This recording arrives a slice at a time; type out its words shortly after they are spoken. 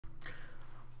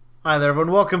Hi there,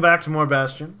 everyone. Welcome back to more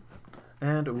Bastion.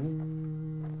 And,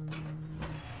 ooh,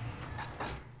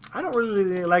 I don't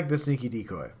really like the sneaky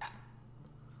decoy.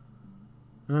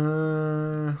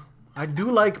 I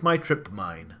do like my trip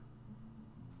mine.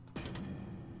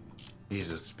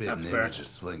 He's a spitting image of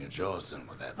Slinger Jawson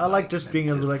with that. I like just being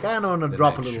able to, like, I don't want to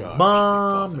drop a little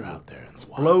bomb, and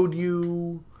explode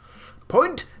you.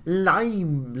 Point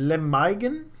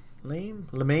Lemaine?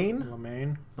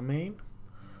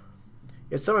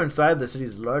 It's somewhere inside the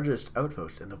city's largest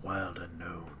outpost in the wild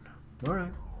unknown.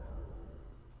 Alright.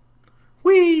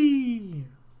 Whee!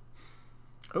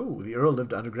 Oh, the Earl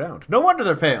lived underground. No wonder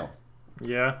they're pale.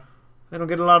 Yeah. They don't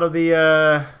get a lot of the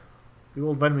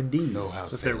old vitamin D.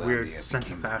 With their weird sense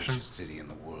of fashion. City in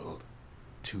the world.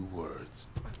 2 words.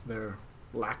 Their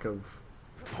lack of...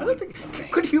 I don't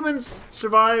think... Could humans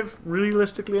survive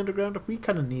realistically underground? We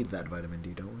kind of need that vitamin D,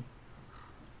 don't we?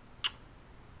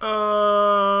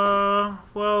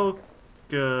 Well,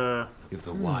 if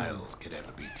the wilds could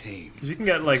ever be tamed, because you can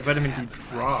get like vitamin D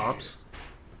drops,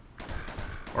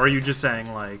 or are you just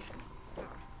saying like,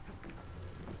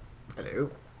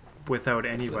 hello, without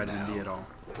any vitamin D at all?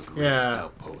 Yeah,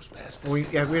 we'd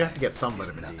have to get some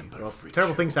vitamin D. Well,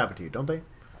 terrible things happen to you, don't they?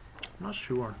 I'm not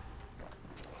sure.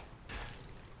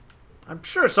 I'm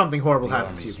sure something horrible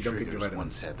happens to you if you don't get your vitamins.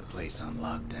 Once had the place on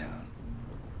lockdown.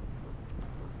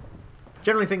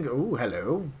 Generally think, ooh,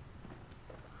 hello.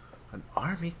 An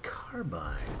army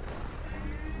carbine.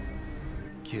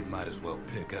 Kid might as well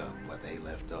pick up where they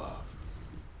left off.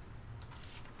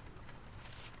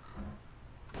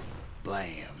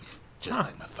 Blam. Just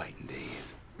like my fighting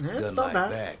days. Yeah, gun like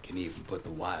that can even put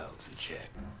the wilds in check.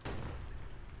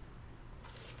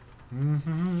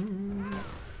 Kind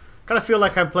of feel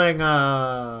like I'm playing,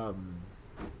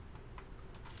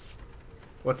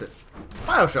 what's it?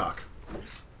 BioShock.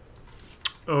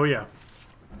 Oh, yeah.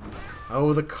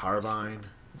 Oh, the carbine.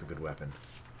 It's a good weapon.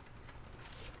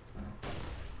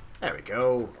 There we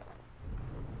go.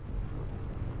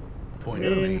 Point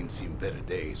Lemaine seen better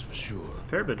days for sure. It's a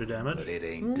fair bit of damage. But it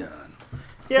ain't done.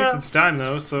 Yeah. Takes its time,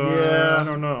 though, so I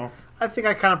don't know. I think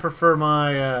I kind of prefer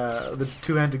my, the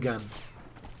two-handed gun.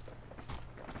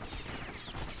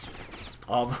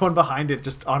 Oh, the one behind it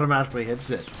just automatically hits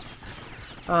it.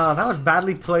 That was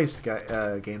badly placed, game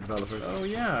developers. Oh,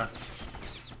 yeah.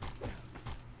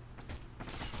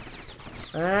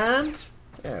 And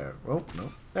there. Oh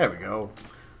no, there we go.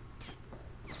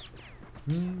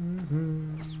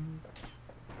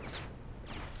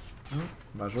 Oh,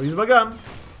 might as well use my gun.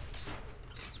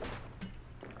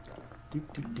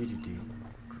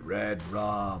 Red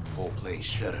rum. Whole place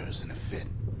shudders in a fit.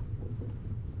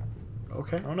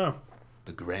 Okay. Oh no.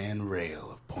 The grand rail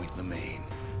of Point Lemaine.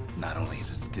 Not only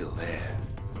is it still there,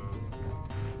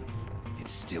 it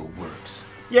still works.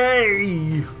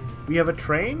 Yay! We have a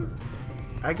train,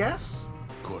 I guess?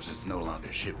 Of course, it's no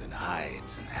longer shipping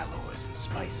hides and alloys and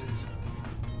spices.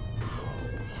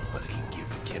 But it can give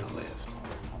the kid a lift.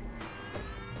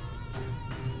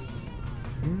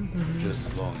 Just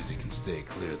as long as he can stay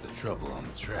clear of the trouble on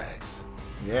the tracks.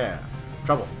 Yeah.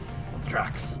 Trouble on the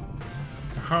tracks.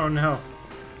 Oh no.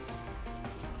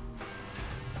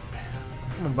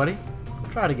 Come on, buddy.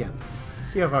 Try it again.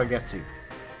 See how far it gets you.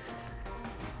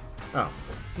 Oh.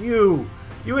 You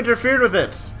interfered with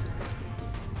it!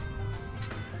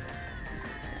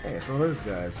 Hey, it's one of those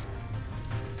guys.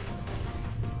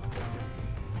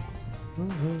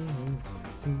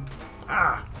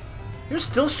 Ah! You're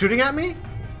still shooting at me?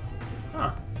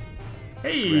 Huh.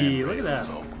 Hey, look at Rail's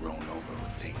that. all grown over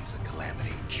with things the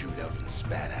Calamity chewed up and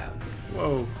spat out.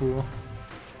 Whoa, cool.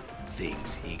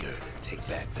 Things eager to take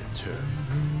back their turf.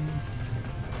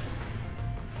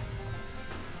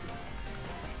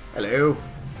 Hello.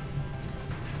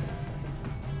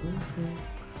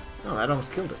 Oh, that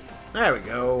almost killed it. There we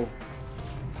go.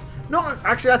 No,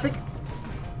 actually, I think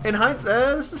in hindsight,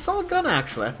 this is a solid gun.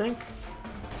 Actually, I think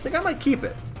I might keep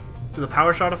it. To the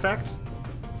power shot effect.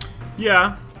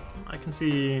 Yeah, I can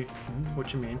see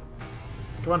what you mean.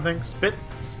 Come on, thing, spit,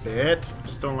 spit.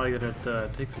 Just don't like that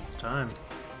it takes its time.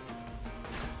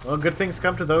 Well, good things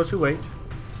come to those who wait.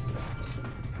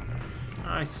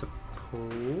 I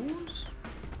suppose.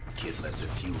 Kid lets a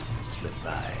few of them slip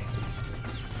by.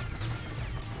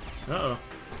 Uh-oh.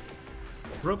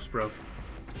 Rope's broke.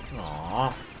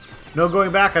 Aww. No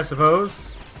going back, I suppose.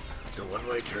 It's a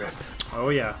one-way trip. Oh,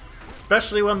 yeah.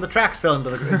 Especially when the tracks fell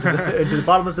into the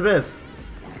bottomless abyss.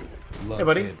 Hey,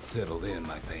 buddy. Luckheads settled in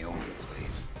like they own the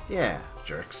place. Yeah,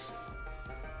 jerks.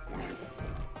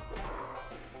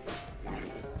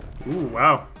 Ooh,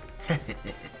 wow.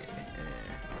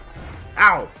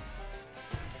 Ow!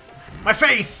 My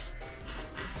face!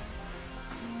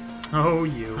 Oh,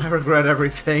 you. I regret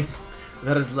everything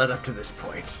that has led up to this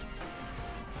point.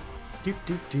 Do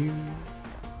do do.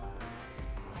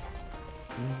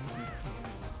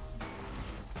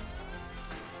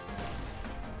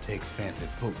 Takes fancy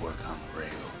footwork on the rail,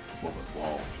 what with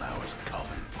wallflowers,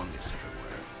 coughing fungus everywhere.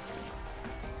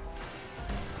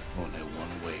 Only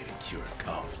one way to cure a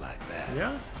cough like that.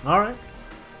 Yeah. All right.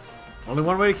 Only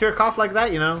one way to cure a cough like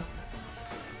that, you know.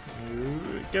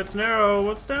 Ooh, it gets narrow.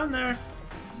 What's down there?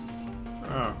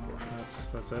 Oh,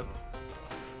 that's it.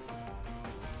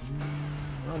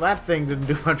 Well, that thing didn't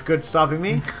do much good stopping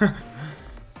me.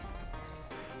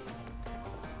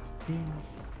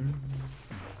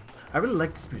 I really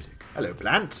like this music. Hello,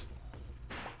 plant.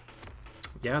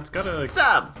 Yeah, it's got a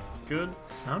Stop. good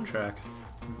soundtrack.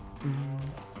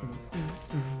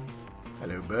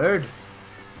 Hello, bird.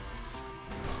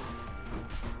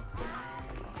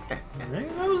 Hey,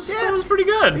 that was pretty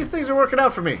good. These things are working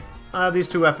out for me. These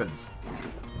two weapons.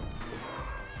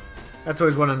 That's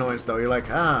always one annoyance, though. You're like,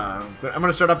 I'm going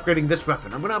to start upgrading this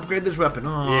weapon. I'm going to upgrade this weapon.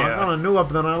 Oh, Yeah. I got a new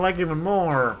weapon that I like even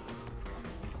more.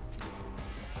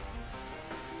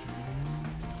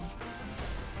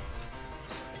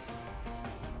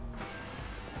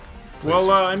 Well, Place used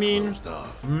to I be mean, closed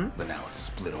off, but now it's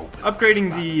split open.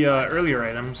 upgrading the earlier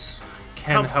items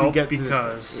can Helps you help get to this-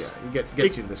 because yeah,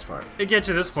 gets you this far. it gets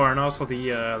you this far, and also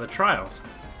the trials.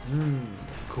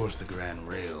 Of course, the Grand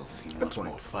Rails see much point.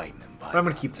 more fighting than I'm gonna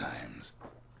bygone keep these. times.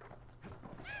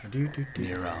 Do, do, do.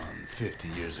 Near on 50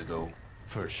 years ago,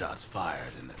 first shots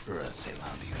fired in the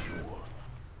Ura-Ceylonian War.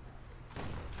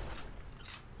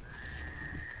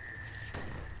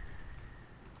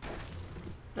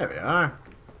 There we are.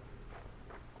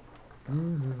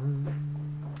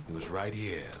 It was right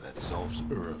here that Zulf's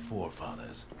Ura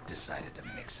forefathers decided to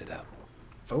mix it up.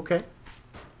 Okay.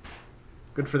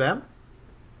 Good for them.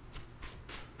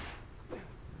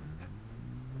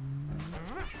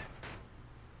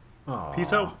 Aw.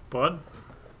 Peace out, bud.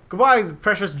 Goodbye,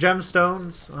 precious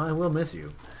gemstones. I will miss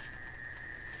you.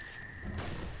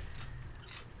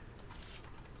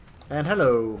 And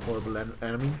hello, horrible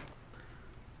enemy.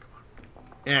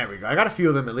 There we go. I got a few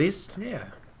of them at least. Yeah.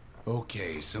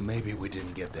 Okay, so maybe we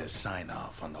didn't get their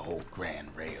sign-off on the whole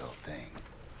Grand Rail thing.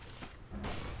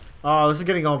 Oh, this is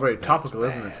getting all very That topical,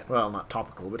 was isn't it? bad. Well, not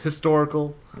topical, but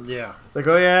historical. Yeah. It's like,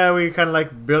 oh yeah, we kind of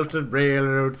like built a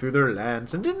railroad through their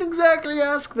lands and didn't exactly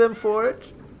ask them for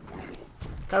it.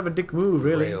 Kind of a dick move, The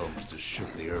really. rail must have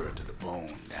shook the Ura to the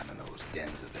bone down in those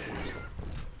dens of theirs.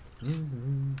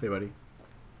 Hey, buddy.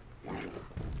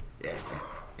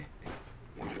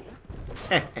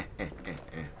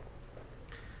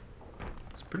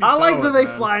 It's pretty I like that solid, they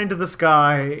man. fly into the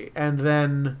sky and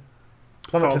then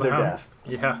plummet Fall to their down. death.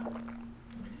 Yeah.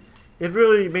 It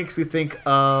really makes me think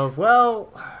of,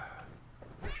 well,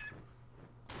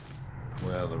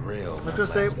 Well, the rail. I was gonna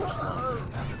say,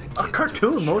 a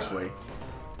cartoon mostly.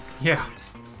 Yeah.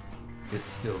 It's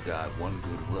still got one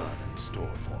good run in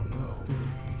store for him,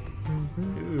 though.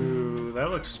 Ooh, that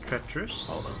looks treacherous.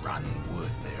 All the rotten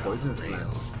wood there Poisonous on the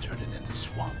rails plants. turned it into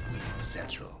swamp weed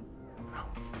central.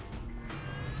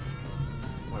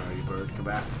 Where are you, bird? Come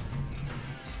back.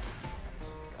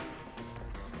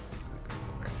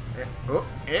 Oh.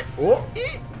 There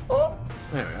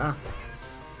we are.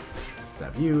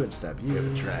 Stab you and stab You you.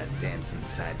 ever tried dancing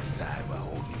side to side while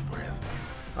holding your breath?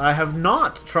 I have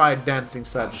not tried dancing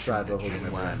side While to side while shooting a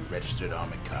holding my genuine registered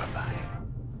army carbine?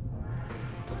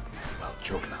 While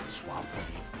choking on swamp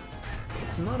weed?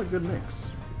 It's not a good mix.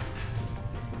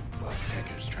 While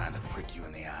peckers trying to prick you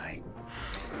in the eye?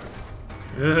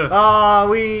 Ugh.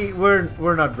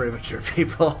 We're not very mature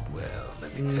people. Well,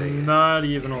 let me tell you. Not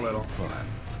even it a ain't little. fun.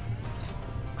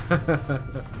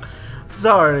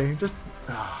 Sorry, just.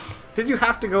 Did you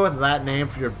have to go with that name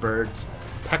for your birds?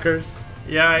 Peckers?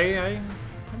 Yeah, I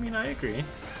mean, I agree.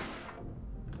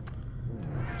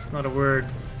 It's not a word.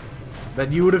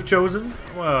 That you would have chosen?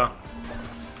 Well,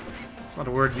 it's not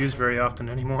a word used very often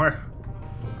anymore.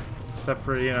 Except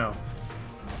for, you know,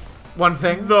 One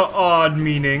thing? the odd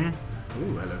meaning.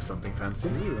 Ooh, hello, something fancy.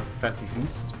 Ooh, fancy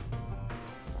feast.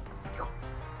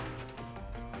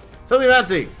 Something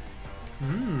fancy!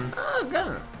 Ah, got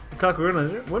it. The clock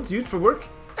organizer, once used for work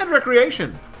and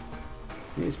recreation.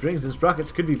 These springs and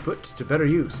sprockets could be put to better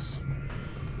use.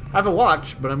 I have a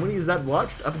watch, but I'm going to use that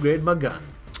watch to upgrade my gun.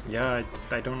 Yeah,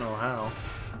 I don't know how.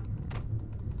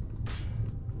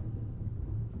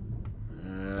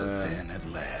 But then, at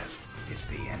last, it's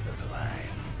the end of the line.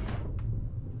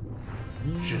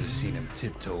 Should have seen him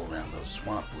tiptoe around those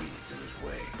swamp weeds in his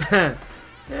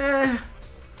way.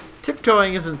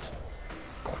 Tiptoeing isn't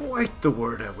quite the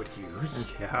word I would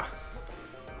use. Yeah.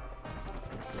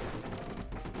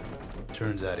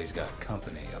 Turns out he's got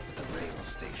company up at the rail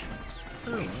station,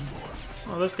 waiting for him.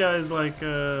 Oh, this guy's like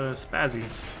spazzy.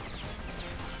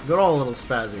 They're all a little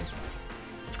spazzy.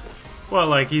 Well,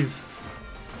 like he's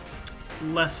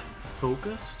less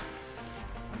focused.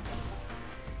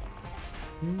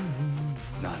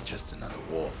 Not just another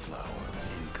wallflower,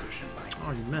 pincushion like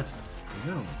Oh, you missed.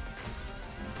 No.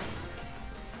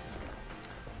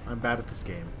 I'm bad at this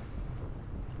game.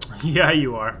 Yeah,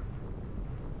 you are.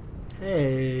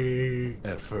 Hey.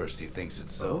 At first, he thinks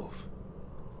it's Zolf.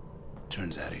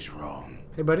 Turns out he's wrong.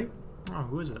 Hey, buddy. Oh,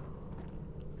 who is it? Hey,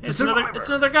 The it's another. survivor. It's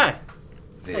another guy.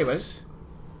 This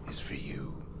is for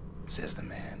you, says the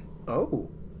man. Oh.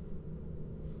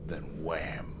 Then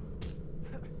wham.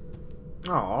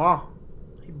 Aw.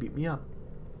 He beat me up.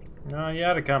 Oh, you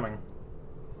had it coming.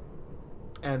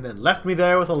 And then left me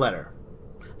there with a letter.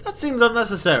 That seems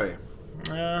unnecessary.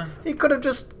 He could have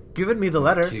just given me the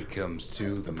letter. Kid comes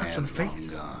to, the Punch man's in the long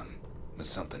face. gone. But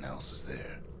something else is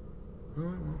there.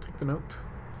 We'll take the note.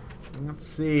 Let's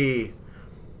see.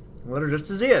 A letter just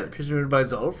to see it. Appears to be written by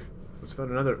Zolf. Let's find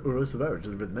another Uro survivor to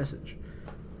deliver the message.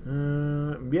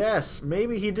 Yes,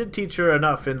 maybe he did teach her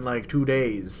enough in like 2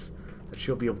 days that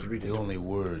she'll be able to read it. The only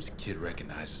words Kid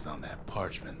recognizes on that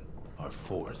parchment are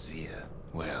for Zia.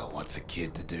 Well, what's a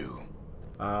kid to do?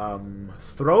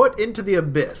 Throw it into the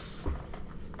abyss.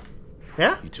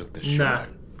 Yeah? He took the Nah. shot.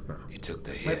 He took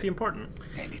the Might hit. be important.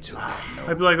 And he took that I'd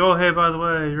note. be like, oh, hey, by the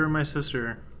way, you're my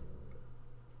sister.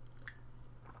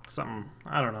 Something.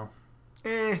 I don't know.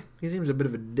 He seems a bit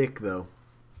of a dick, though.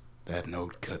 That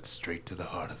note cuts straight to the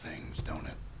heart of things, don't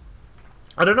it?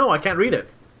 I don't know, I can't read it.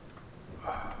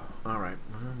 Alright,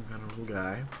 got a little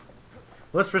guy.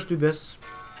 Let's first do this.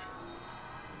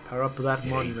 Power up that It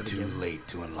ain't monument too again. late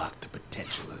to unlock the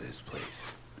potential of this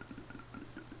place.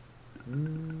 Well,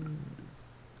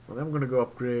 then I'm gonna go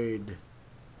upgrade.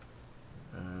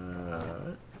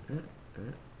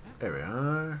 There we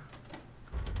are.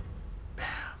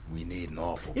 We need an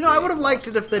awful. You know, I big would have liked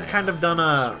it if they'd kind of done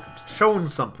circumstances. shown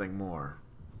something more.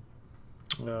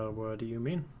 What do you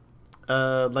mean?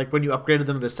 Like when you upgraded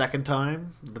them the second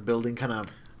time, the building kind of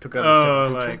took out. Oh,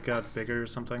 the like got bigger or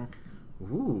something.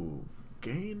 Ooh,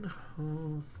 gain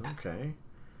health. Okay.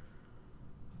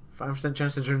 5%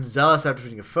 chance to turn zealous after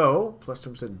defeating a foe. Plus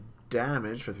 2%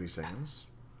 damage for 3 seconds.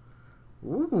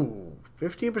 Ooh,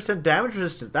 15% damage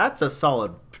resistant. That's a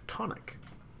solid tonic.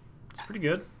 It's pretty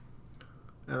good.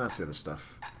 And that's the other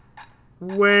stuff.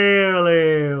 Whale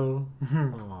ale.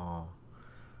 Aw.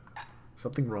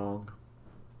 Something wrong.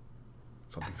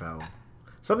 Something foul.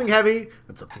 Something heavy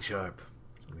and something sharp.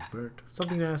 Something burnt.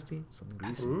 Something nasty. Something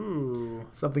greasy. Ooh.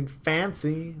 Something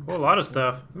fancy. Oh, a lot of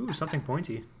stuff. Ooh, something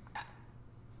pointy.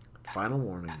 Final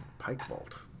warning. Pike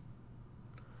vault.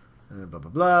 Blah, blah,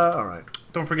 blah. Alright.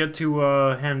 Don't forget to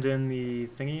hand in the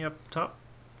thingy up top.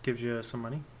 Gives you some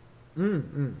money.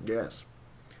 Yes.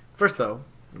 First, though,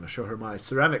 I'm going to show her my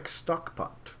ceramic stock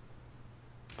pot.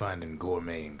 Finding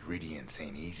gourmet ingredients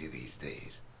ain't easy these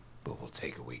days, but we'll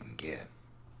take what we can get.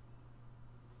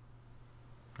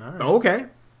 All right. Okay.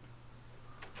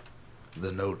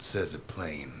 The note says it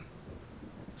plain.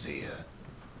 Zia,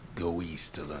 go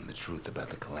east to learn the truth about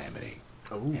the calamity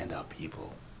Oh. and our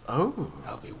people. Oh.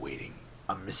 I'll be waiting.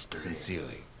 A mystery.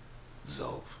 Sincerely,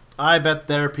 Zolf. I bet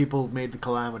their people made the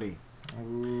calamity.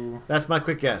 Ooh. That's my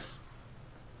quick guess.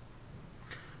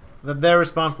 That they're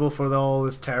responsible for all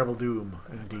this terrible doom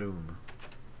and gloom.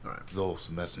 Alright. Zolf's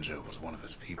messenger was one of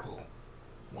his people.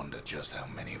 Wonder just how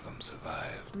many of them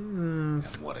survived. And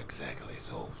what exactly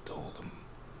Zolf told him.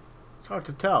 It's hard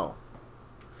to tell.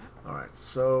 Alright,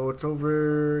 so it's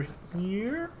over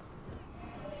here?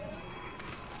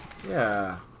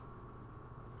 Yeah.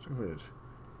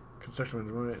 Construction.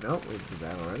 Nope, we did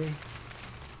that already.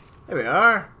 There we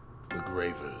are. The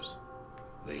Gravers.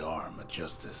 They arm a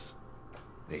justice.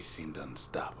 They seemed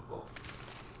unstoppable.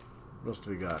 What else do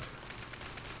we got?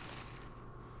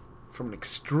 From an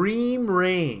extreme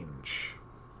range.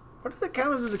 What did that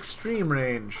count as an extreme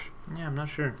range? Yeah, I'm not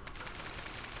sure.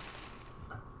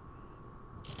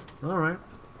 Alright.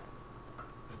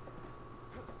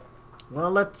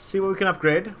 Well, let's see what we can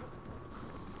upgrade.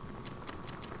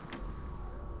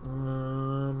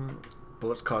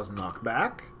 Bullets cause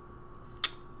knockback.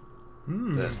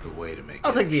 That's the way to make I'll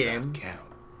every take the shot aim. count.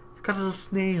 It's got a little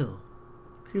snail.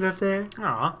 See that there?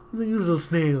 Aw, It's a cute little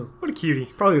snail. what a cutie.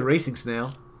 Probably a racing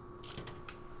snail.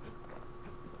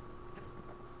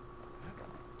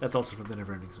 That's also from the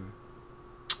Neverending Story.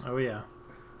 Oh yeah.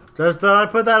 Just thought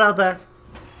I'd put that out there.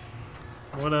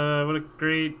 What a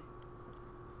great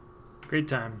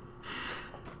time.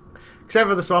 Except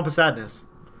for the Swamp of Sadness.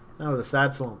 That was a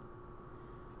sad swamp.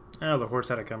 Oh, the horse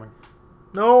had it coming.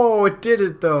 No, it did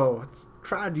it though. It's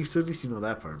tried you, so at least you know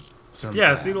that part.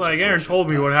 Yeah, see, like Aaron told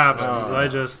me what happens. I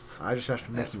just I just have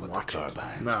to make That's you what watch the it.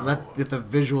 carbine's No. Let get the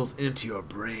visuals into your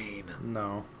brain.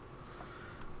 no.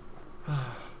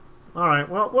 All right,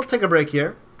 well, we'll take a break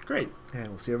here, Great. and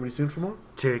we'll see everybody soon for more.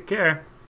 Take care.